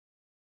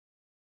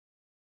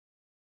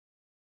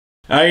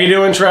How you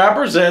doing,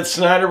 trappers? Ed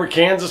Schneider with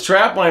Kansas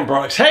Trapline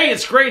Products. Hey,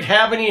 it's great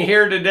having you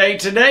here today.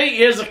 Today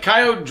is a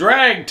coyote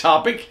drag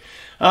topic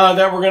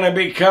that we're going to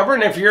be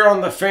covering. If you're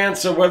on the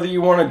fence of whether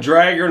you want to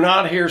drag or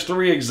not, here's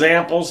 3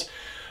 examples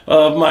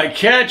of my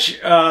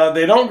catch.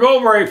 They don't go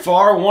very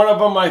far. One of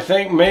them, I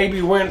think,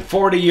 maybe went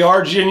 40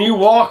 yards. And you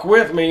walk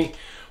with me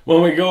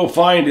when we go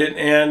find it.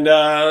 And,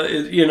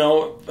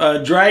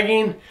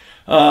 dragging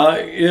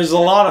is a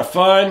lot of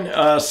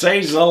fun.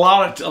 Saves a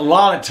lot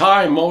of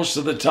time most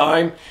of the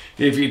time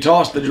if you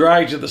toss the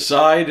drag to the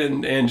side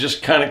and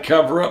just kind of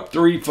cover up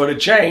 3 foot of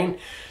chain,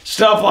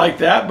 stuff like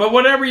that. But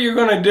whatever you're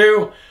going to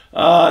do,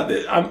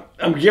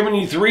 I'm giving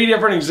you 3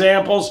 different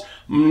examples.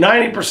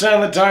 90%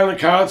 of the time the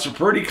coyotes are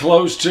pretty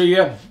close to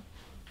you.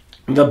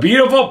 The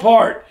beautiful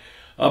part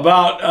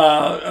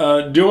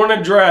about doing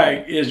a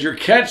drag is your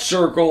catch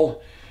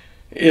circle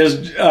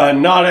is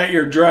not at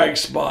your drag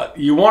spot.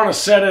 You want to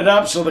set it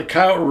up so the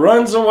coyote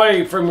runs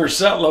away from your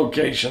set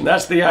location.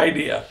 That's the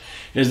idea,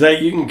 is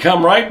that you can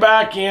come right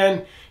back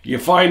in. You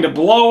find a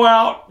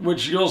blowout,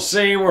 which you'll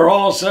see where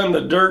all of a sudden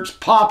the dirt's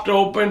popped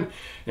open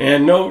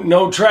and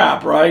no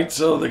trap, right?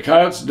 So the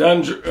coyote's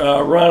done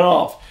run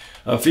off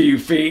a few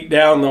feet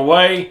down the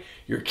way.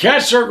 Your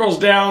catch circle's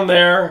down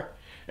there,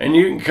 and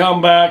you can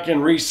come back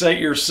and reset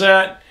your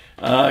set.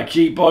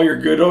 Keep all your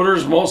good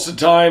odors. Most of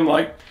the time,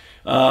 like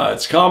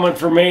it's common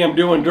for me, I'm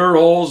doing dirt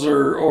holes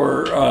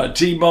or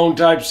T-bone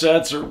type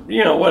sets or,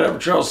 whatever,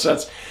 trail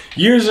sets.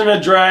 Using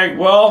a drag,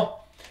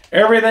 well,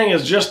 everything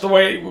is just the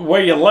way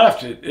you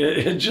left it.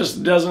 It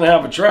just doesn't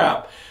have a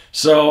trap.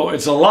 So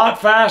it's a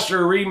lot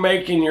faster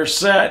remaking your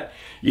set.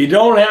 You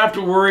don't have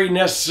to worry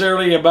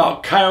necessarily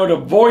about coyote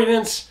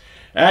avoidance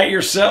at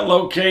your set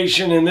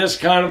location in this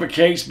kind of a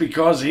case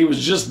because he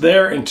was just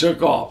there and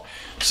took off.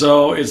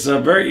 So it's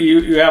a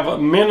you have a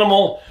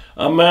minimal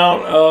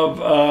amount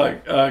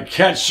of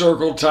catch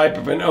circle type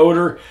of an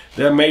odor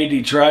that may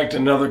detract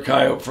another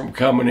coyote from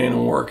coming in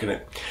and working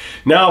it.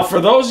 Now, for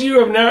those of you who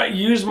have not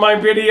used my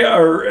video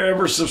or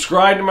ever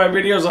subscribed to my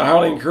videos, I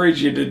highly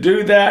encourage you to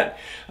do that.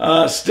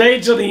 Stay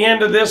to the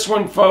end of this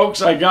one,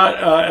 folks. I got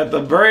at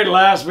the very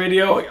last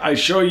video, I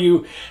show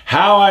you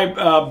how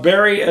I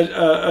bury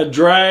a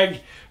drag,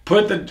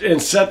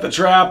 and set the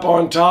trap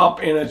on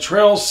top in a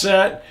trail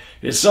set.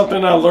 It's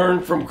something I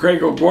learned from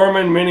Craig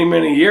O'Gorman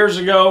many years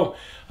ago.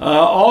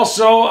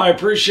 Also, I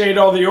appreciate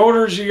all the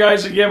orders you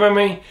guys have given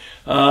me.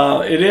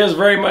 It is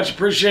very much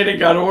appreciated.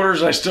 Got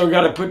orders I still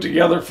got to put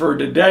together for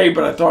today,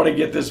 but I thought I'd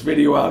get this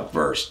video out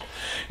first.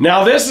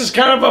 Now, this is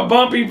kind of a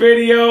bumpy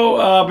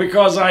video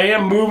because I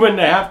am moving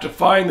to have to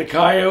find the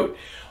coyote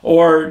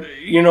or,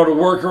 to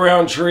work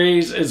around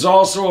trees. It's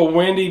also a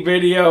windy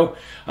video.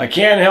 I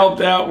can't help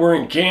that. We're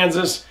in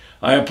Kansas.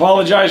 I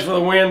apologize for the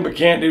wind, but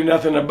can't do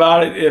nothing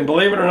about it. And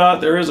believe it or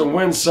not, there is a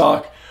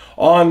windsock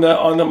on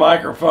the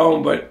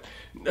microphone, but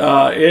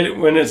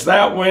when it's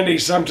that windy,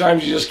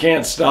 sometimes you just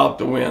can't stop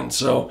the wind.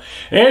 So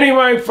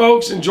anyway,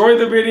 folks, enjoy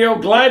the video.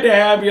 Glad to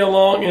have you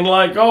along, and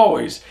like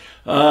always,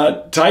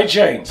 tight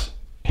chains.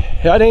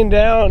 Heading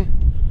down.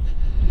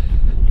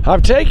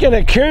 I've taken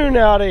a coon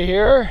out of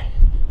here,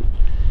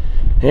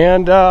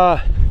 and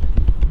but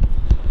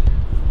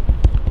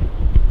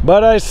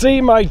I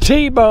see my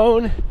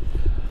T-bone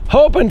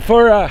hoping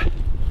for a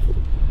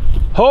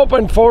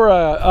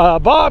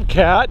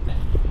bobcat.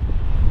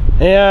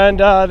 And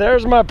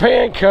there's my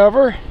pan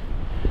cover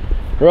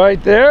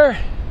right there.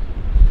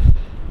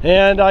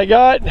 And I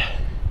got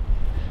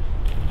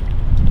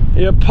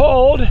it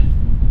pulled.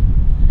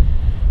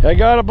 I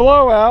got a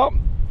blowout.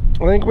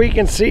 I think we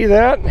can see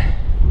that.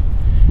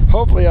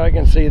 Hopefully I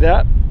can see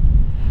that.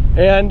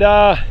 And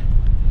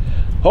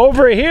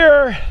over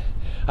here,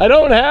 I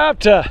don't have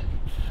to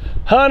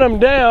hunt them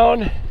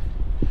down.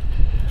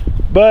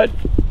 But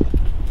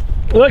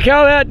look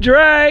how that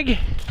drag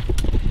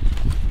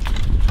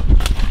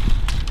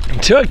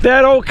took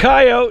that old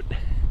coyote.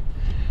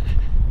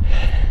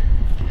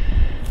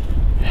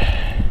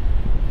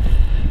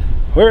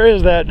 Where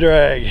is that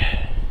drag?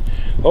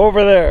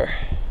 Over there.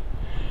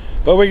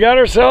 But we got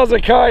ourselves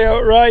a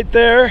coyote right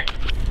there.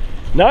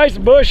 Nice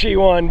bushy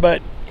one,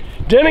 but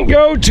didn't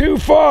go too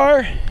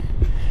far.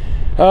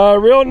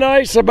 Real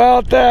nice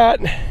about that.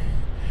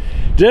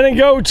 Didn't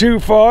go too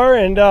far,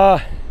 and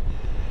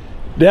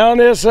down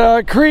this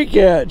creek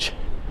edge.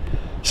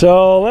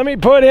 So let me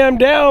put him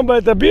down,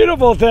 but the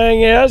beautiful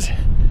thing is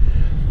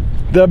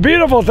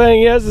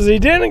he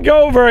didn't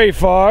go very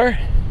far,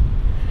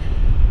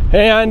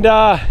 and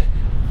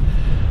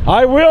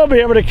I will be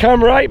able to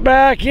come right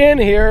back in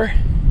here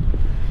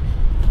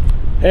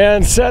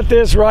and set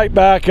this right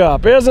back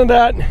up. That's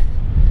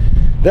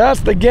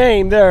the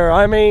game there.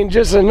 I mean,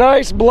 just a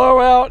nice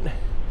blowout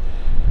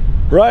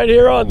right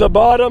here on the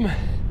bottom.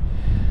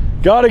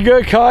 Got a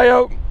good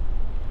coyote.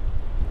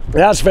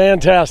 That's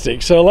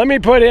fantastic. So let me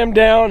put him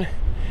down,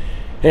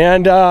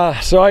 and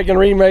so I can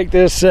remake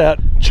this set.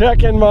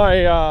 Checking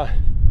my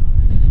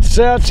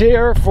sets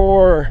here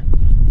for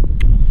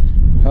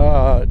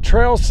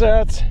trail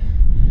sets,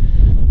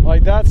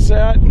 like that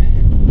set.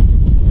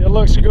 It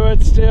looks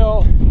good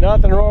still,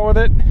 nothing wrong with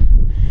it.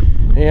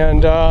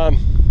 And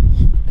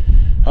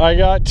I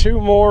got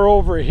 2 more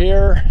over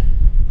here,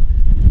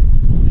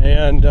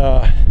 and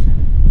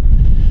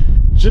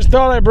just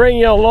thought I'd bring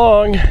you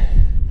along.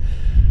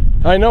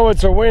 I know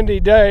it's a windy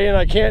day and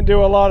I can't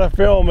do a lot of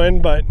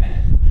filming, but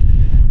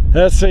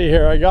let's see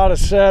here. I got a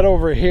set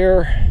over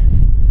here.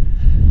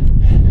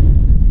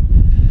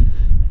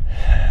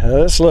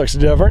 This looks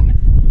different.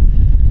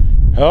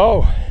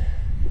 Oh,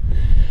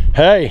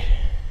 hey,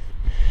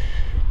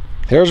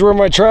 here's where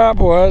my trap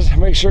was.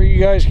 Make sure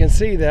you guys can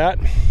see that.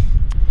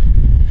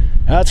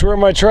 That's where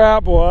my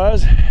trap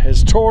was.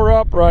 It's tore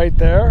up right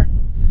there.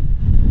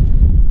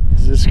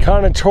 It's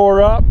kind of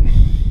tore up.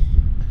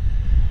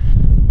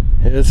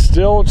 It's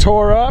still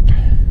tore up.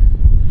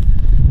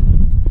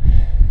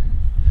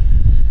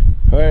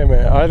 Wait a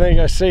minute, I think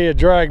I see a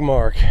drag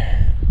mark.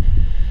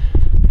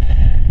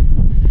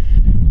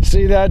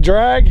 See that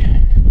drag?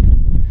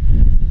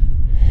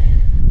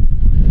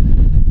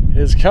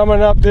 It's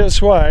coming up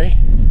this way.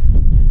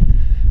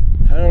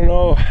 I don't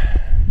know.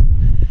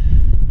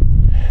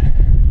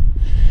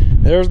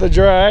 There's the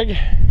drag.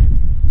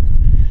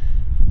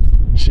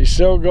 She's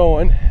still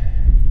going.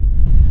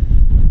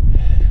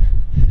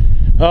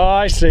 Oh,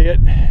 I see it.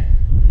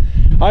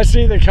 I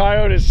see the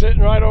coyote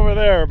sitting right over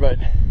there, but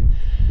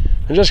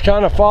I'm just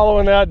kind of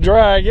following that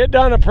drag. It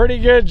done a pretty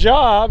good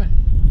job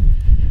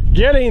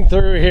getting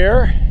through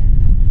here.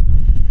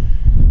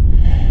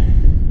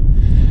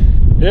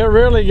 It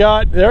really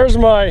got, there's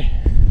my,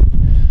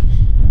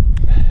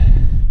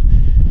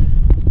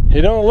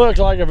 he don't look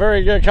like a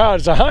very good coyote.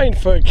 It's a hind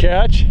foot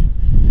catch.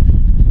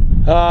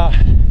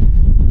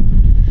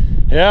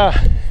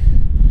 Yeah,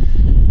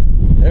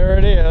 there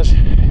it is.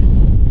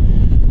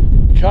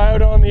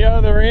 Coyote on the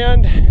other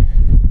end,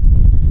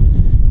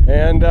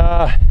 and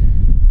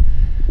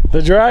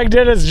the drag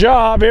did its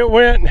job. It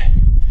went,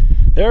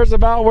 there's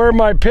about where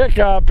my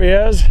pickup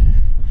is.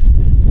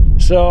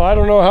 So I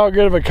don't know how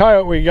good of a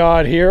coyote we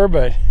got here,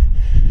 but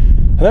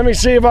let me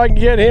see if I can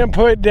get him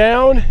put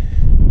down,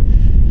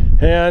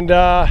 and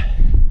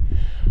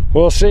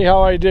we'll see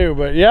how I do.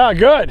 But yeah,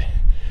 good.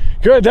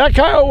 That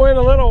coyote went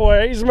a little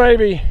ways,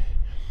 maybe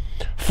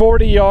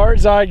 40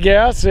 yards, I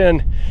guess,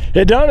 and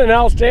it done an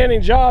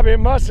outstanding job. It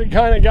must have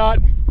kind of got,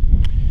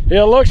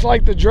 it looks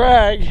like the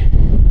drag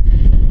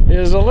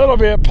is a little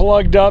bit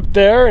plugged up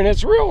there, and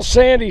it's real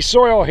sandy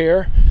soil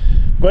here,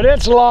 but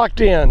it's locked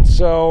in.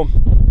 So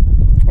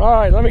all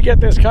right, let me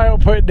get this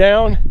coyote put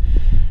down,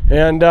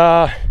 and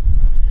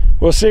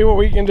we'll see what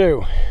we can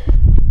do.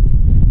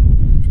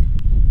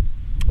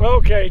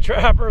 Okay,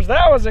 trappers,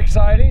 that was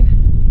exciting.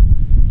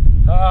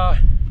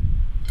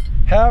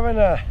 Having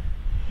a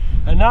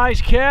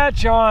nice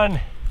catch on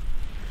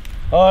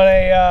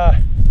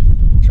a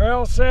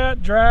trail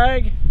set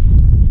drag.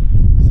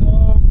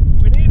 So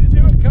we need to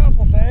do a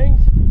couple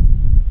things.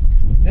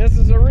 This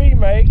is a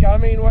remake. I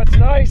mean, what's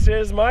nice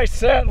is my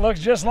set looks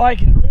just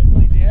like it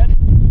originally did.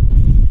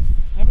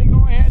 Let me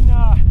go ahead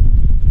and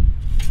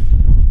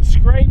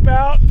scrape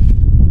out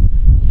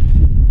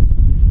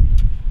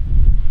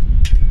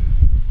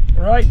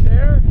right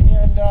there,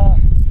 and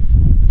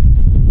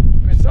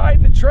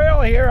beside the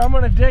trail here, I'm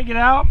going to dig it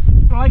out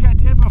like I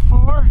did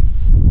before.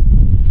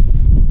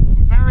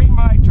 Bury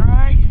my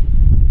drag.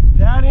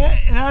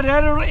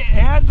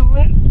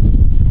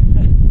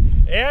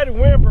 Ed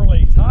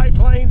Wimberly's High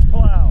Plains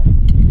plow.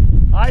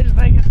 I just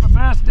think it's the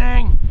best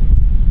dang,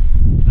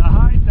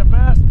 the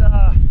best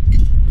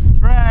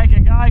drag a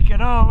guy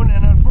could own,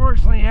 and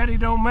unfortunately Eddie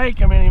don't make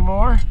them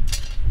anymore.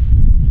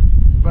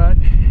 But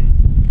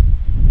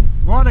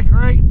what a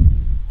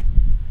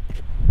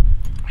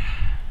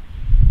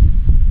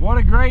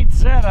great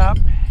setup.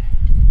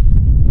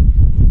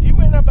 He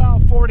went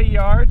about 40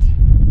 yards.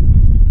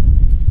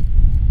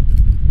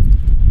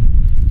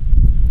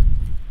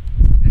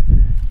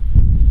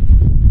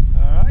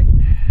 All right.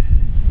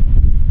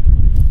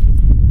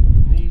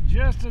 Need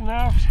just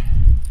enough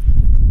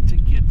to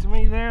get to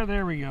me there.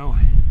 There we go.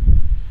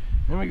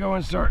 Let me go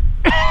and start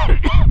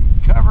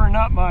covering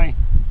up my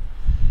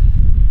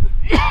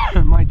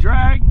my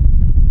drag.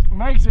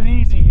 Makes it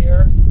easy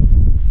here.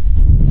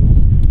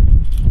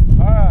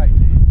 All right.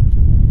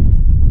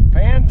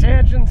 Pan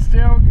tension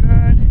still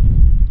good.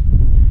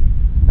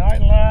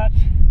 Night latch.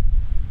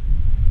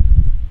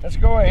 Let's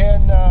go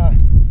ahead and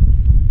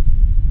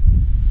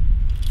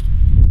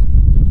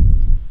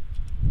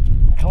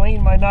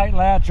clean my night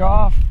latch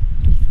off.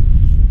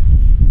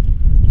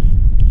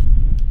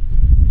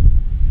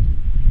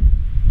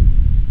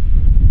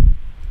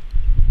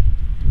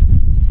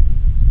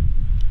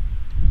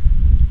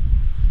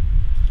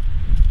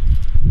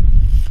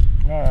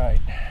 All right.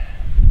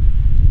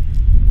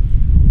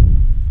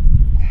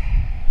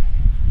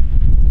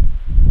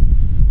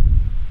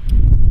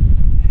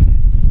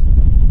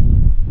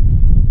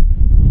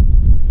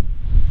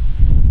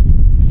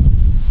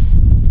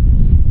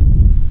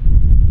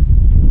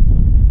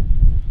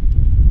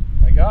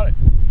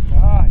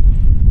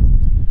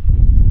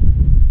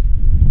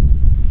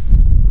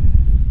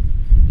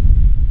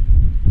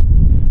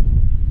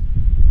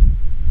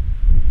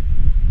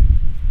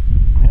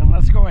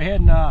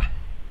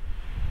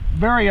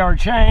 Bury our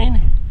chain.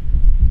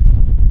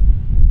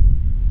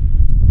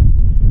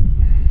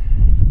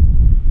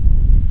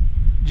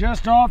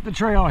 just off the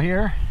trail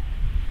here.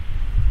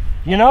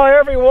 You know,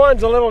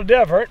 everyone's a little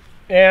different,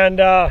 and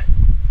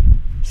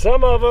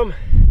some of them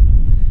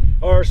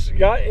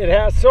it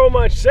has so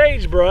much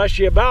sagebrush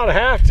you about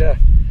have to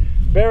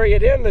bury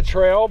it in the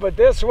trail, but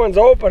this one's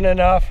open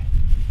enough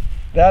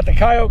that the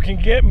coyote can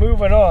get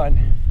moving on.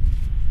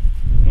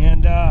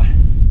 And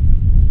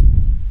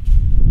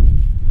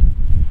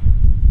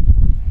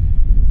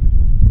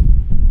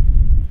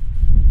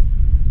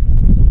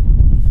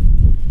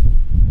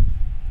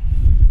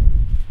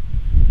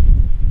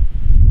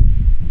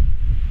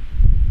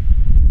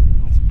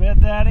let's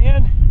bed that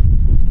in.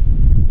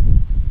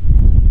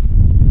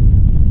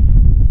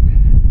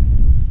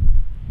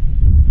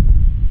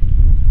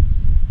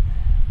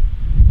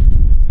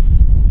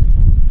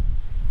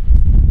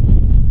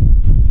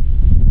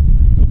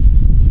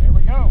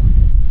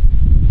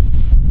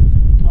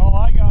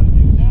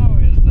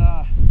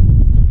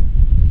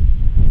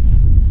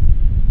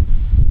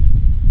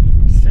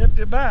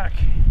 Back.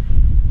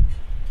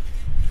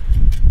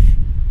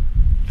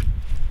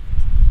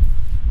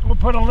 We'll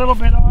put a little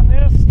bit on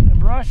this and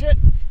brush it.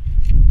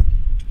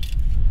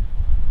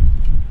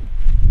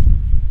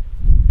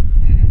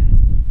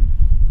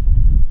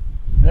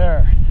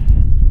 There.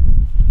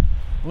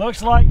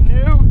 Looks like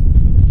new.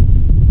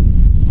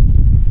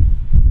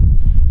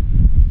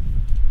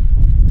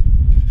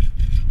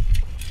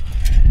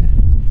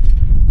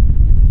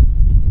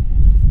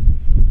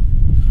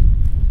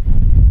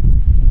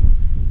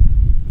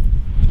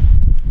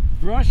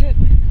 Brush it.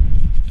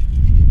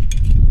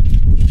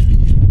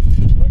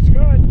 Looks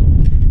good.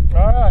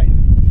 All right.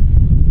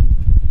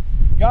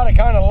 Gotta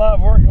kind of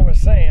love working with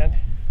sand.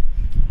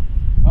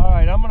 All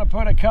right, I'm gonna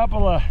put a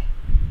couple of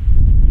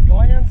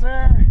glands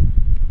there.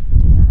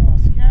 Or a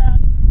scat.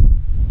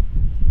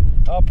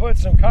 I'll put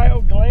some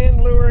coyote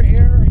gland lure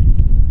here.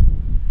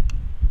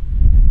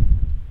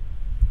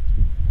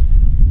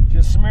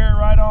 Just smear it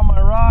right on my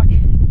rock.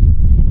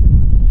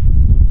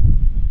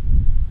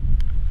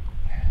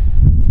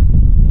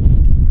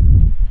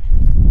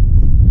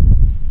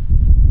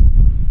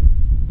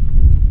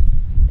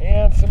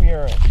 And some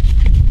urine.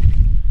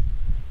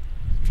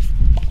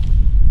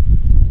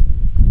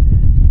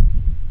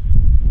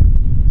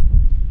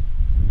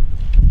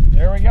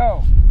 There we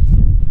go.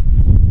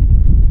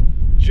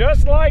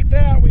 Just like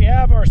that, we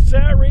have our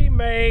set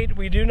remade.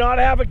 We do not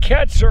have a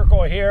catch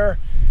circle here.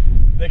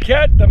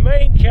 The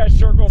main catch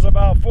circle is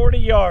about 40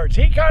 yards.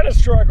 He kind of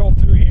struggled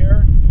through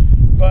here,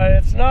 but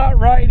it's not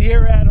right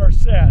here at our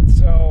set.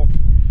 So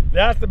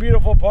that's the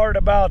beautiful part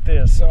about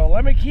this. So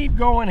let me keep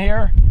going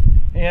here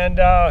and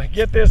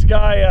get this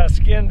guy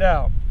skinned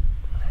out.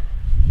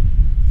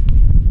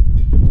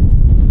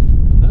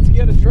 Let's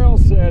get a trail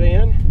set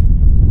in.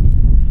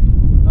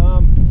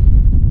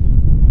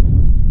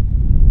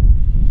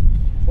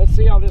 Let's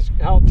see how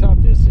tough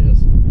this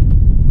is.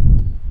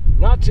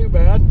 Not too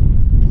bad.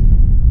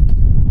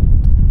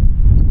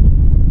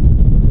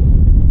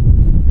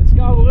 It's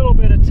got a little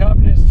bit of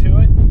toughness to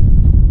it.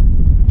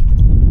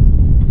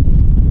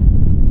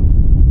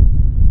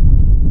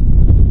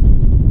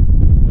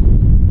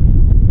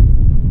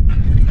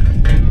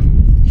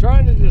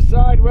 Trying to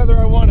decide whether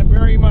I want to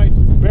bury my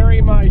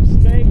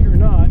stake or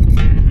not.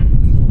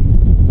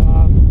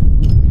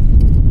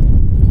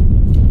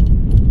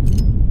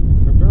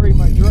 Or bury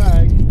my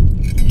drag.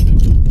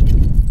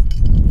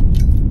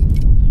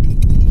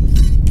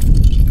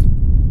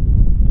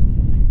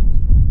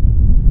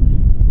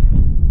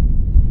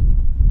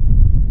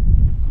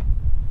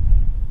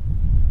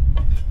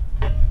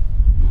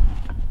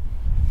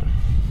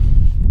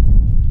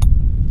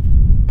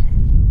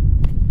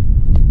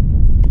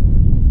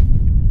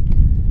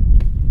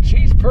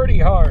 Pretty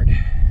hard.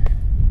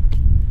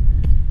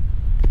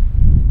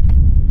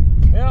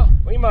 Well,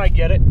 we might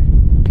get it.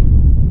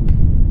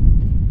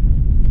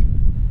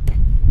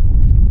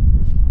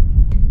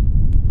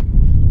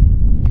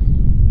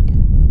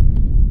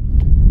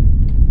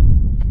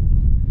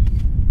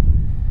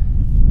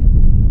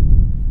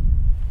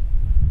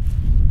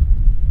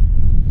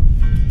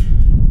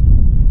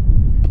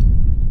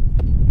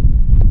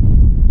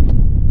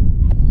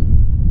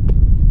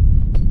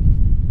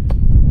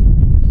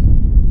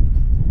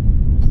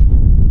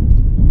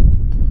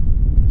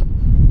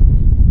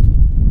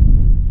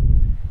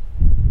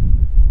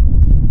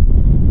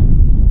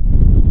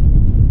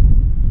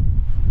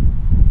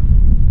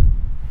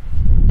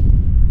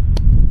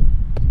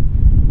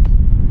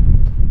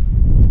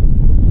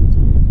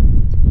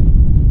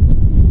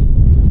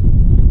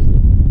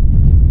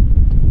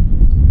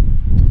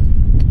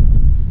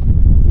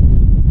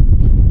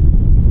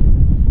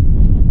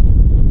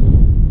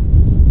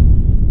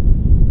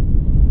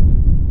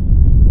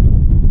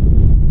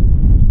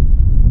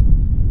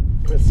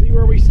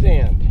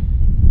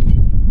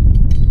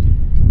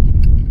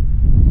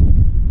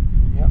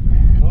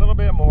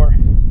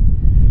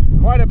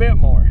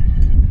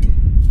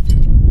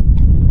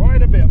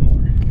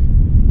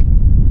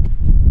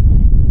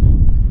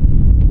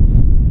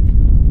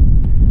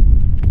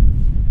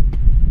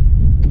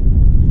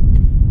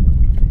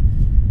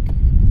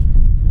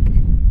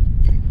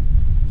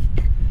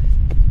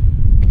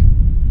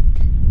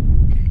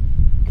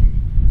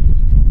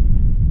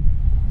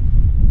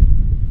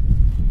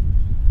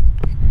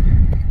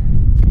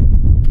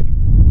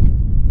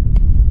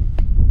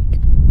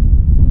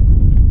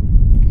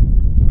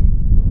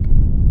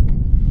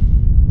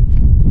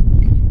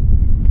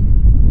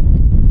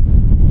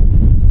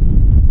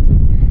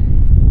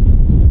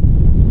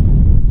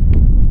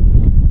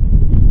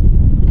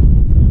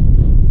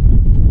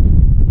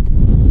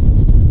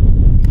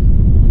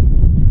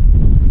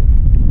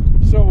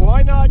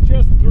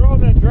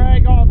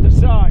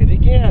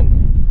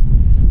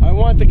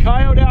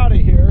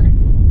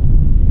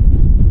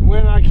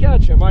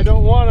 them. I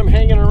don't want them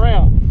hanging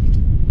around.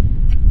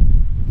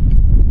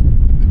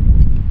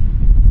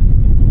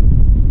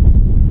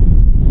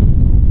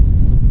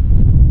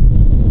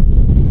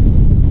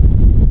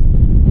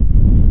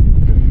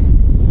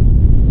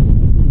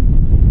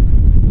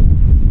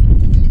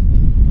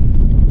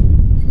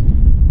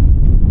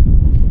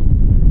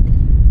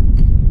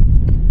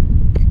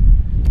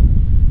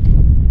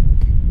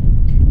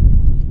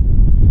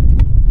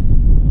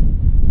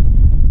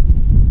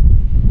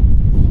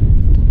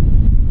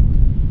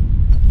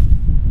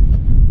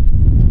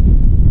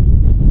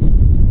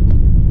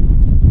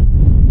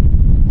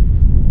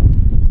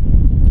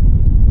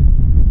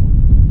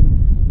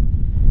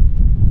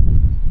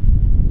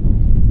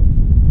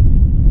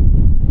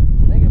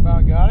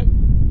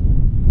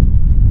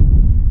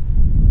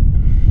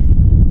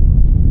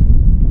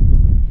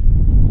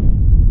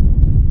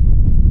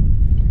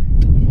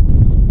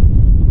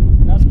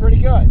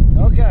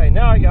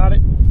 Now I got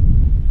it.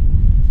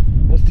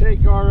 Let's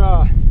take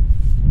our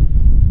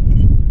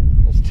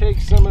let's take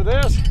some of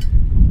this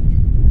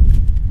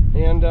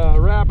and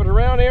wrap it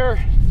around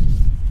here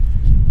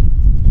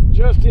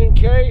just in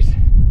case.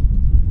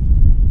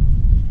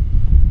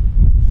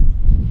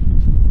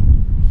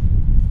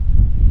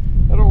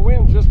 That old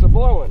wind's just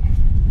a-blowing.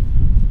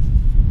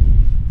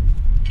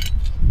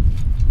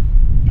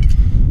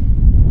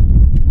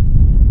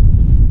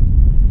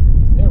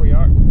 There we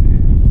are.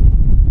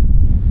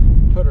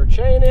 Put our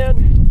chain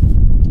in.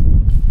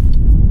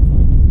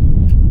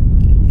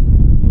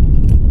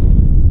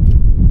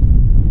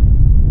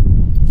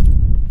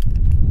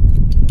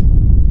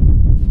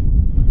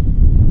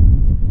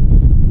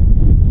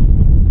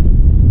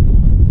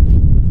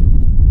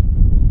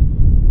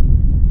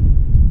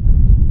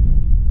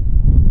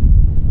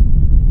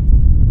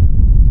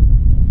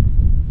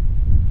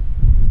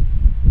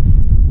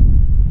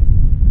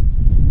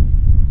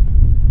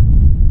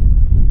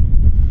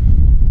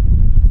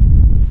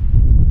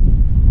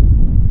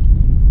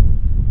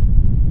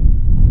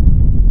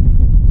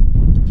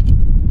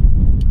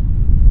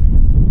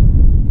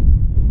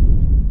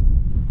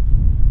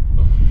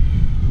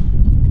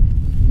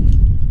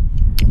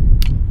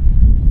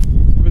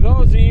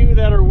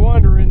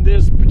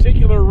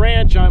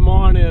 Ranch I'm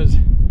on is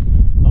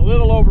a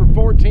little over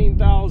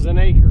 14,000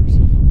 acres.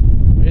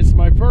 It's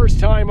my first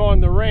time on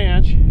the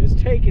ranch. It's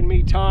taken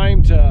me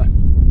time to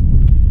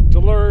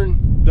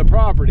learn the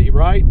property,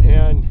 right?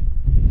 And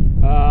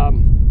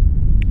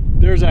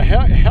there's a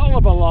hell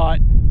of a lot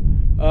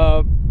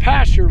of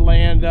pasture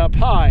land up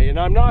high, and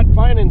I'm not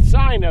finding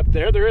sign up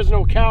there. There is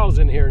no cows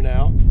in here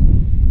now.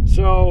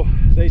 So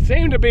they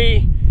seem to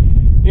be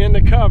in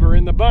the cover,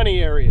 in the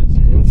bunny areas.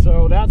 And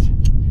so that's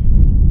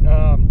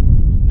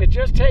it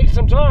just takes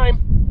some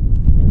time.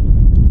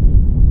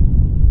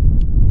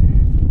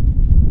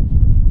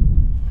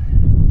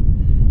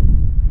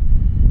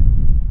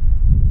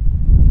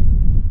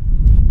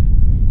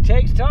 It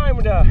takes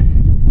time to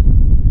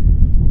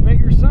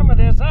figure some of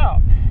this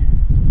out.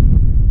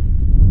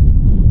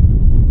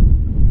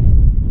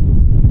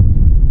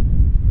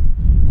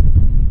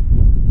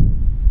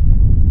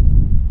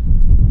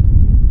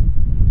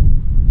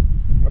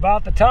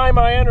 About the time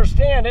I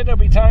understand it, it'll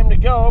be time to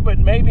go, but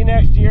maybe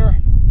next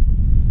year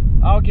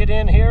I'll get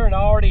in here and I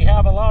already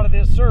have a lot of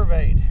this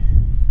surveyed.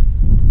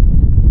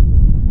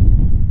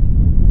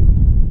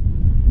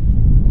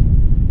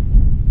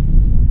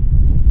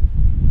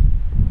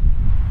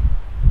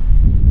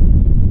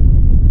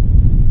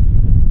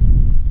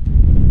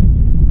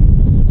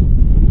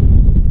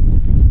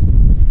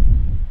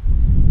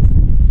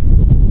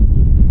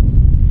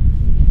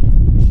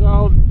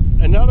 So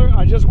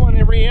I just want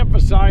to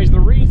re-emphasize the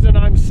reason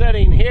I'm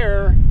sitting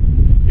here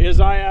is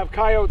I have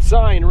coyote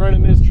sign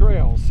running this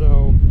trail.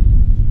 So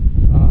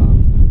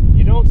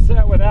you don't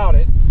set without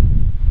it.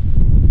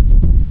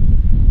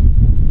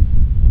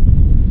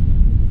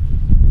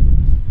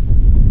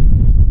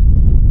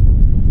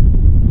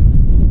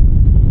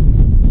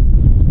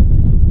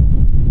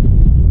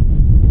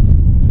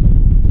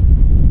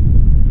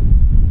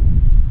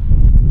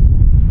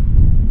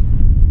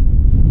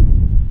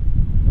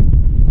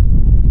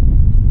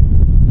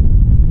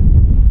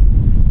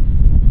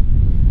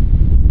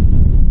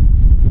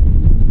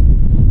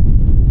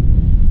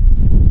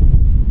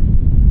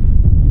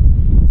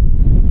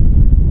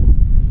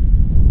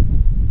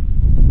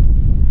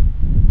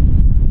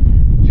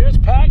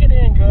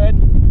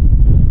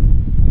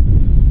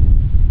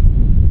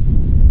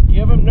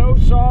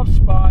 Soft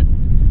spot.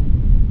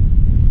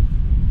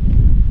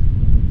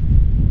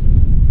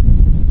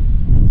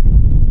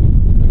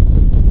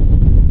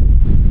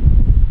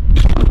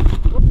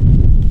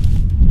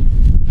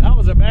 That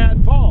was a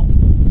bad fall.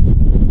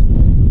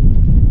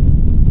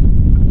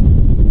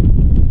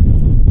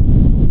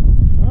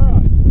 All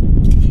right.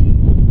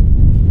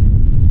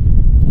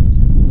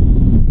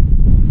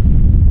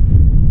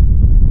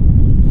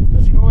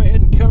 Let's go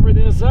ahead and cover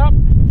this up.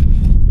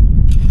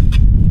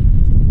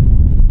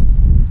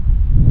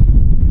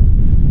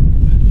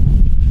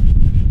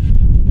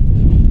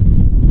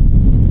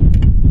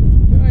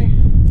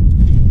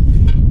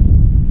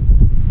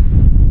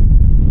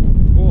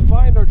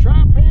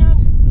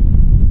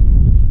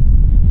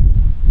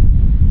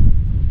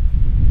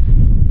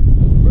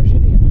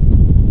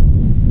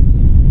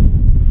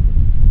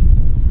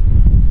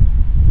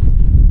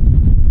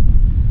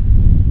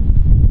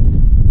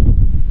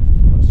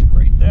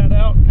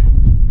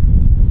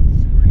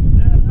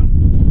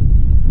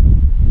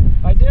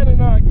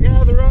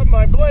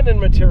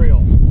 landing material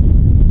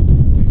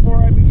before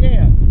I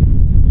began.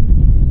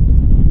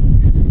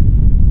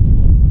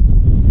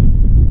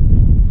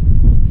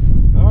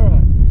 All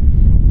right.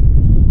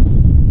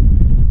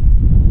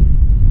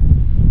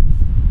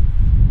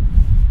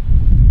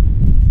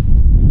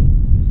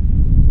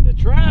 The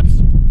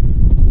traps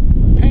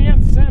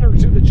pan center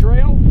to the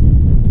trail.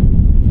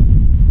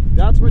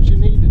 That's what you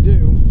need to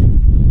do.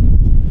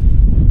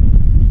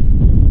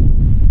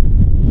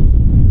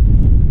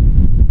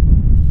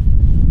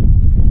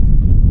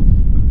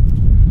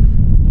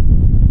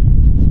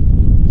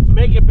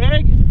 Make it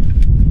big.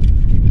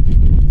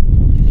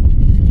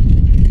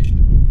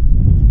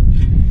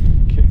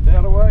 Kick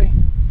that away.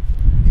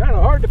 Kind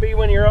of hard to be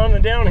when you're on the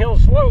downhill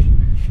slope.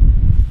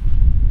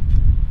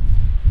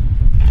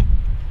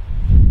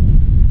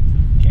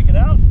 Kick it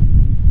out.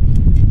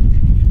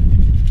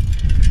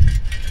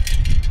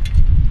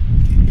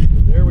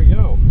 There we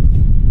go.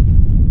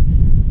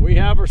 We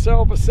have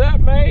ourselves a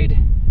set made.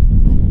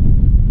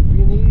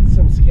 We need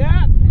some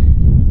scat.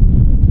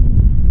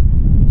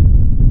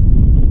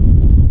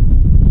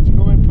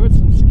 Put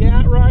some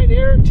scat right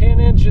here, 10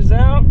 inches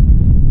out.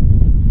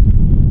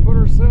 Put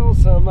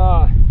ourselves some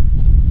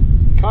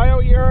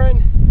coyote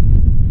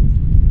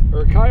urine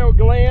or coyote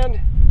gland.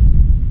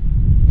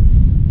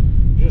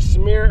 Just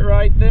smear it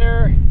right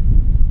there,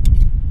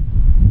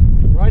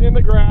 right in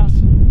the grass.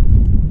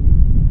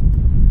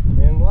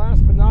 And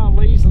last but not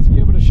least, let's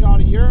give it a shot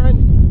of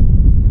urine.